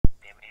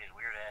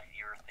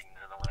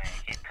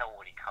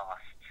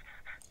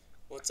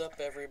What's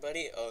up,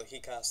 everybody? Oh, he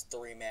costs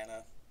 3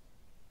 mana.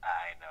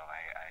 I know,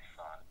 I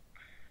saw it.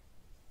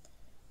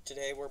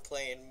 Today we're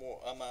playing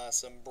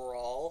some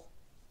Brawl.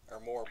 Or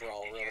more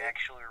Brawl, really. Did you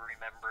actually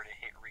remember to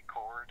hit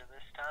record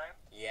this time?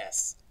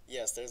 Yes.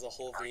 Yes, there's a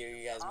whole video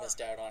you guys missed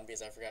out on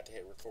because I forgot to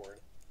hit record.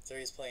 So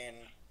he's playing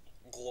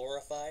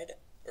Glorified.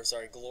 Or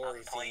sorry, Glory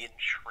I'm playing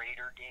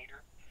Trader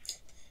Gator.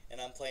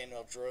 And I'm playing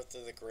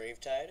Muldrotha the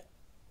Gravetide.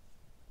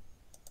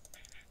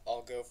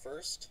 I'll go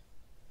first.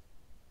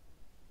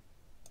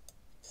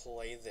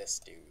 Play this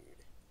dude.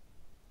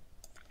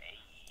 Hey,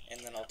 And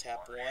then I'll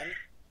tap 1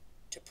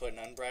 to put an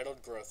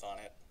Unbridled Growth on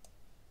it.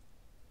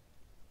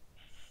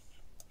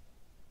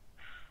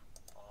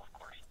 Well, of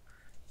course.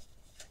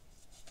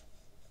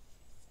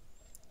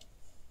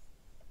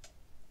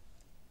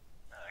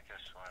 I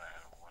guess what, I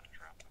had a 1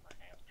 drop in my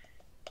hand.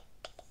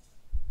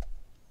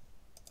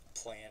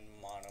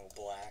 Playing Mono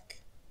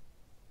Black.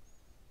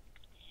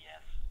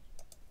 Yes.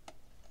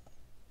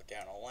 Put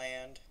down a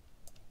land.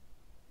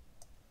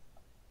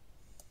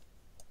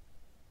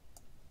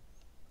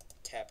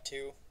 Tap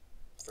 2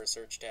 for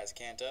Search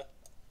Tazkanta.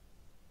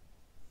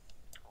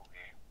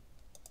 Okay.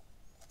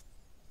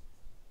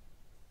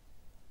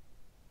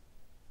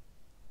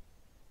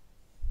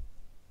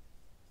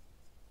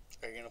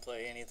 Are you gonna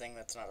play anything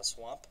that's not a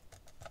swamp?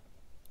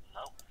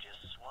 Nope,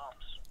 just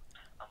swamps.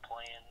 I'm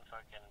playing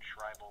fucking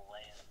tribal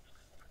lands.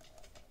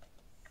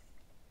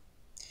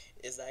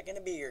 Is that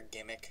gonna be your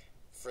gimmick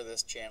for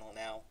this channel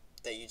now?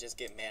 That you just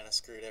get mana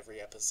screwed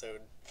every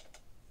episode?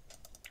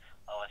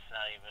 Oh, it's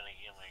not even a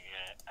gimmick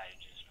yet. I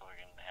just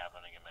fucking happen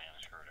to get mana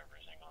screwed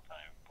every single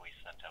time. Please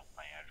send out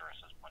my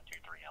addresses.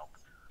 123 help.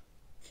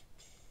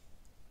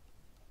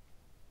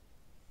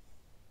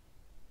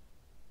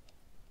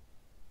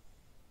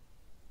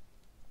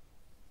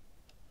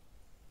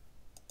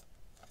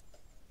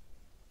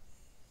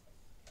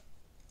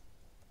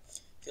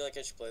 I feel like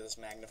I should play this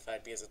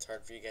magnified because it's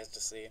hard for you guys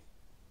to see.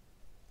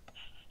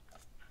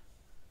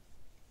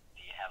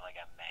 Do you have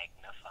like a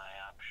magnify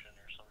option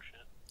or some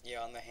shit?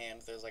 Yeah, on the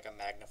hand there's like a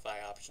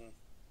magnify option.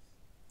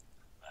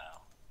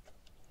 Wow.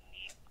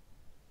 Neat.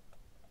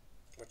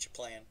 What you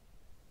playing?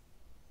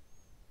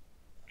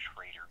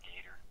 Trader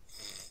Gator.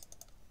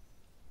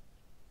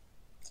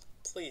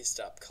 Please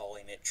stop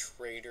calling it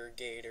Trader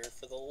Gator,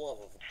 for the love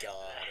of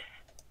God.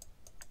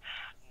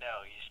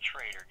 No, he's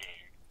Trader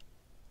Gator.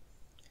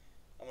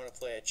 I'm gonna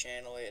play a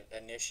Channel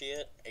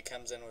Initiate. It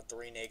comes in with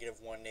 3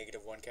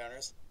 -1/-1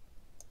 counters.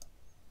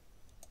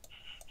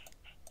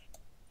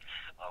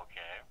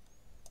 Okay.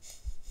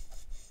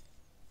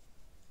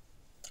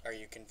 Are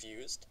you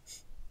confused?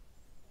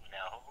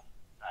 No,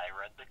 I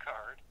read the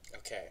card.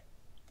 Okay.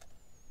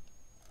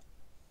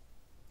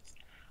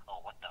 Oh,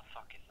 what the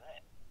fuck is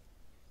that?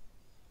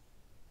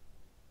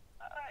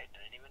 I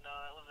didn't even know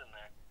that was in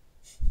there.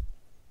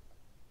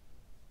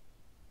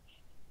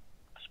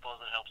 I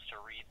suppose it helps to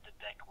read the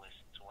deck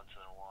lists once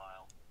in a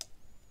while.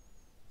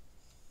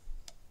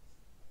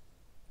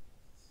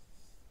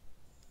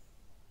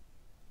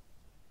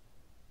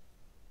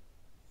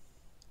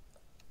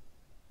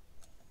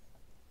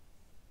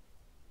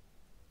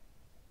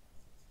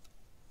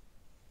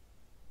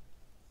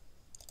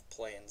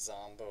 Playing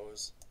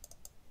Zombos.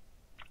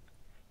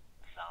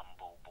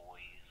 Zombo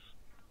boys.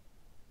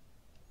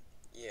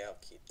 Yeah, I'll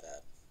keep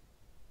that.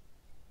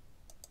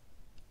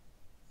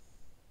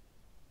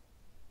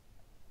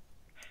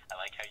 I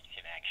like how you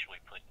can actually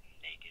put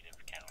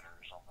negative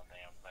counters on the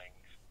damn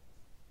things.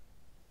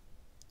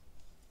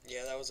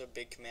 Yeah, that was a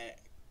big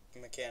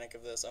mechanic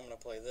of this. I'm gonna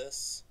play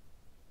this.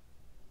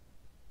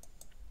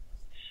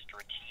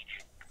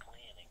 Strategic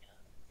planning,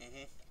 huh?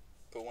 Mm-hmm.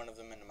 Put one of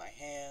them into my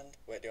hand.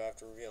 Wait, do I have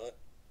to reveal it?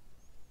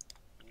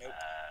 Nope.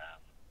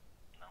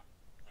 No.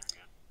 You're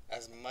good.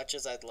 As much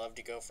as I'd love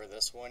to go for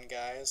this one,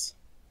 guys.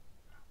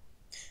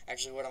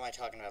 Actually, what am I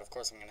talking about? Of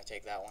course I'm gonna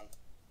take that one.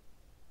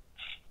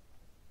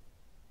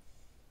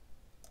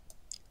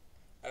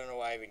 I don't know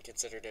why I even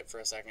considered it for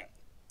a second.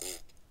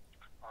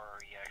 Are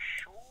you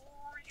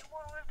sure you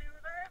want to do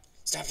that?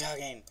 Stop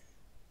talking!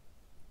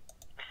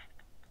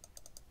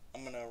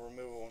 I'm gonna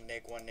remove a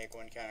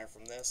 -1/-1 counter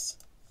from this.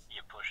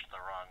 You pushed the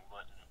wrong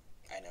button.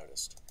 I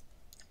noticed.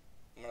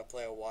 I'm gonna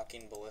play a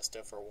Walking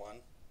Ballista for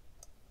 1.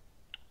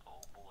 Oh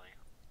boy.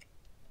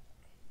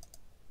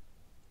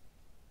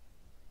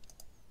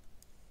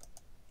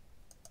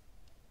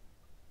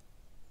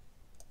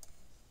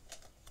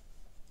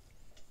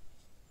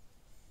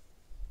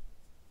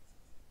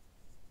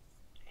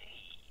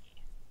 Hey,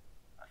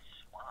 a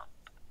swamp.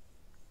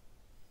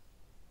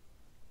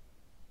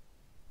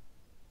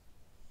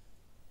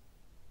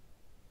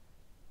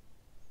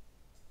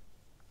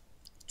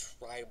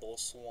 Tribal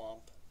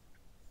Swamp.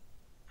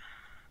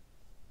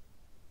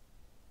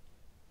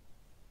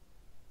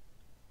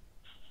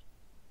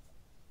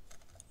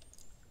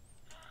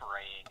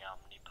 Fraying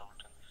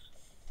omnipotence.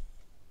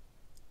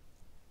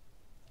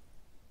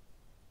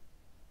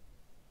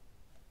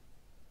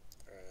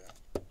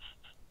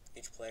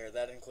 Each player,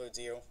 that includes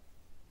you.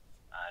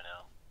 I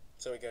know.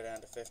 So we go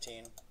down to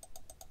 15.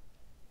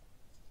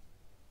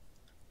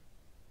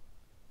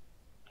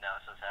 Now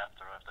it says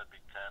after a that'd be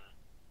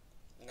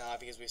 10. Nah,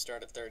 because we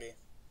start at 30.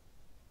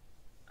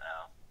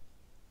 No.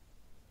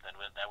 Then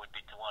that would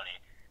be 20.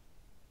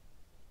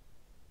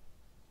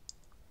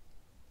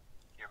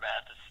 Your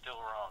math is still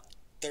wrong.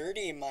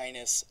 30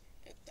 minus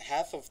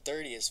half of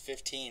 30 is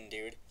 15,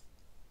 dude.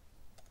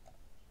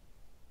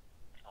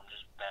 I'm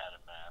just bad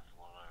at math,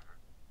 whatever.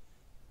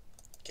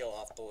 Kill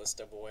off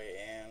Ballista Boy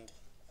and...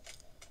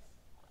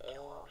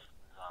 Kill off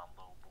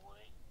Zombo Boy.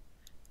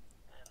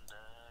 And,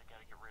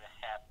 gotta get rid of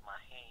half my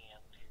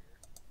hand here.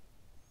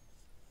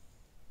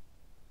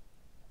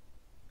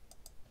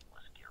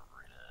 Let's get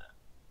rid of...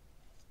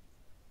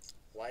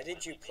 Why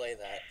did you play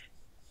that?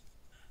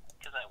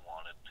 Because I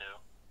wanted to.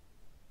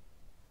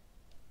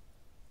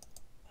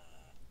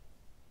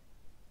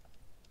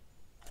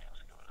 Yeah,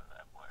 let's go to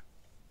that boy.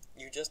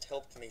 You just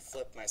helped me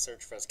flip my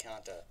search for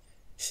Escanta.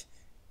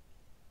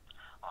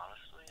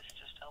 Honestly, it's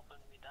just helping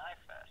me die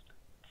faster.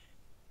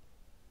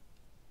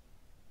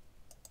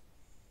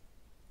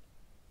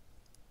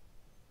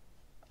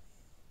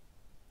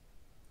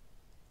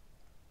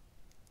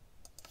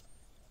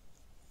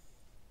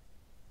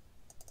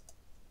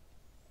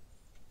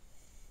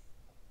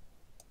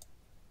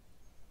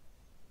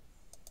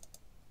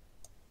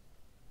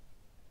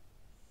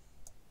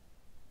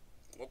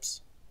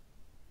 Whoops.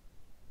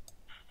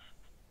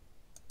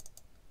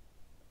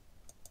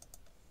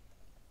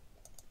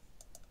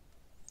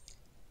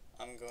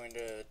 I'm going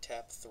to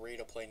tap 3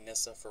 to play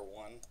Nissa for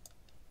 1.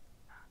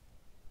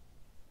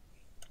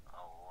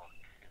 Oh, look.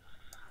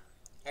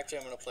 Actually,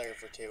 I'm going to play her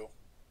for 2.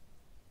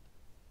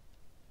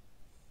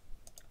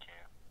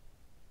 Okay.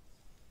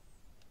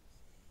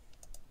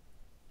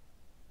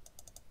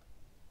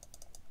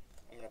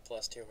 I'm going to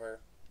 +2 her.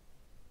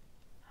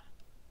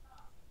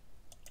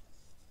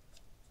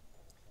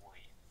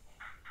 Wait.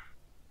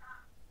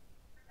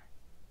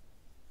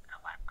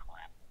 Clap,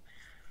 clap.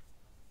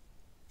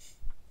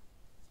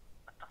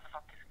 What the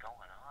fuck is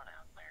going on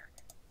out there?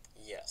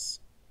 Yes.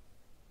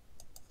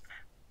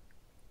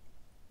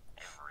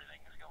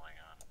 Everything is going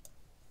on.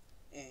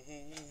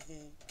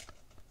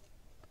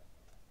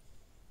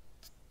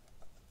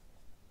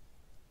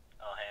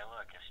 Oh, hey,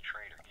 look, it's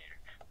Trader Gator.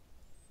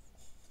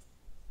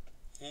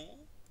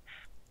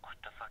 What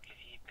the fuck is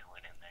he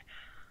doing in there?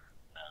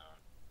 No.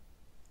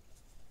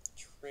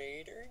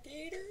 Trader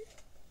Gator?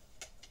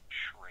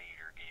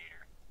 Trader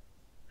Gator.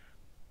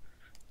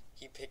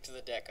 He picked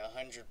the deck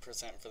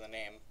 100% for the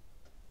name.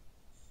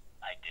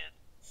 I did.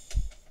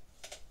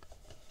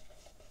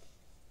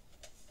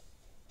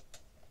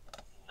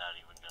 Not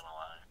even gonna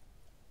lie.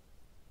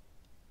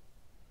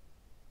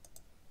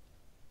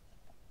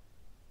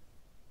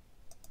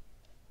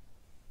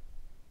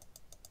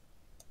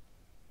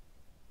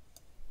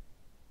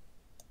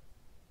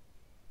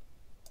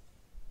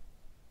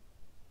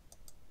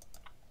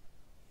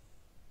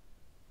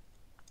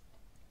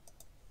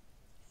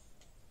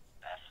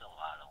 That's a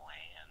lot of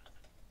land.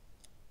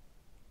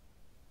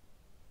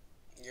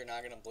 You're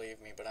not going to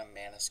believe me, but I'm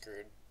mana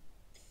screwed.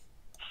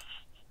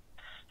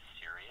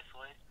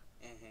 Seriously?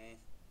 Mm-hmm.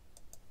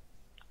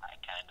 I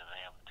kind of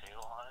am too,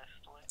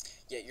 honestly.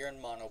 Yeah, you're in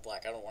mono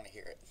black. I don't want to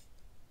hear it.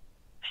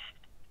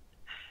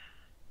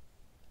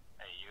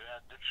 Hey, you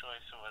had the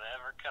choice of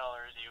whatever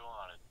colors you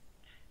wanted.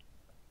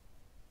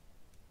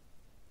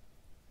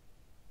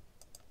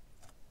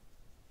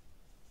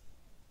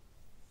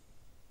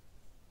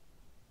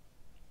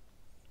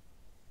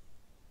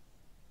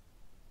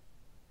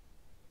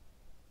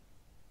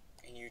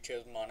 And you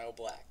chose mono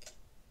black.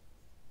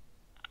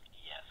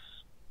 Yes.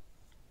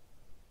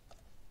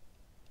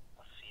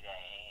 Let's see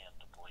that hand,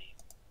 please.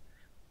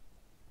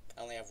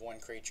 I only have 1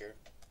 creature.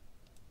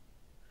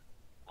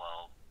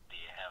 Well, do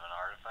you have an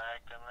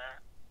artifact in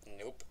there?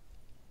 Nope.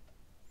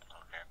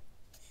 Okay.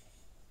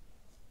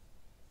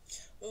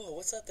 Oh,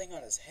 what's that thing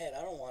on his head?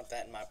 I don't want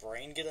that in my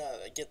brain. Get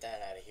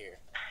that out of here.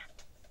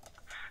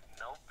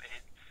 Nope,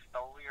 it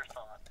stole your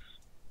thoughts.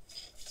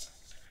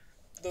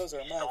 Those are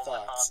my Stole my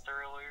thoughts. thoughts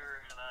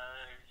earlier, and I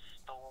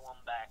stole them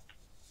back.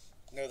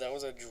 No, that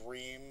was a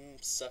dream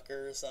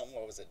sucker or something.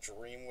 What was it?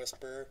 Dream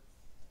whisperer?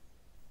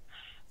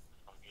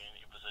 Again,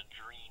 it was a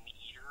dream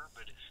eater,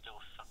 but it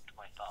still sucked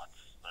my thoughts,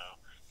 so...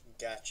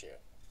 Gotcha.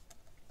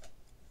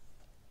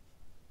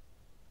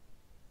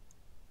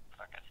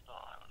 Fuck, I still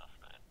don't have enough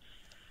of it.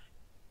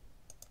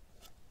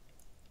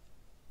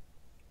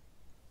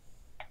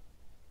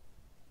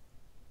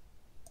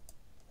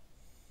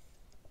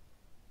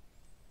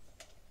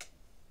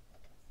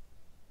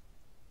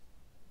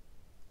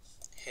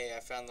 Hey,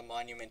 I found the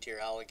monument to your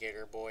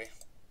alligator, boy.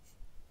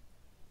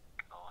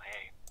 Oh,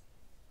 hey.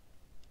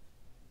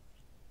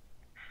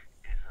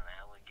 Is an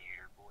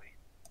alligator, boy.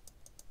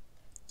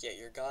 Yeah,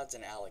 your god's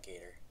an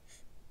alligator.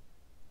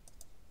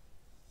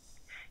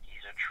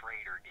 He's a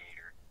trader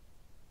gator.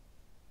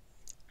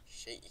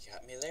 Shit, you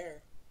got me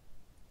there.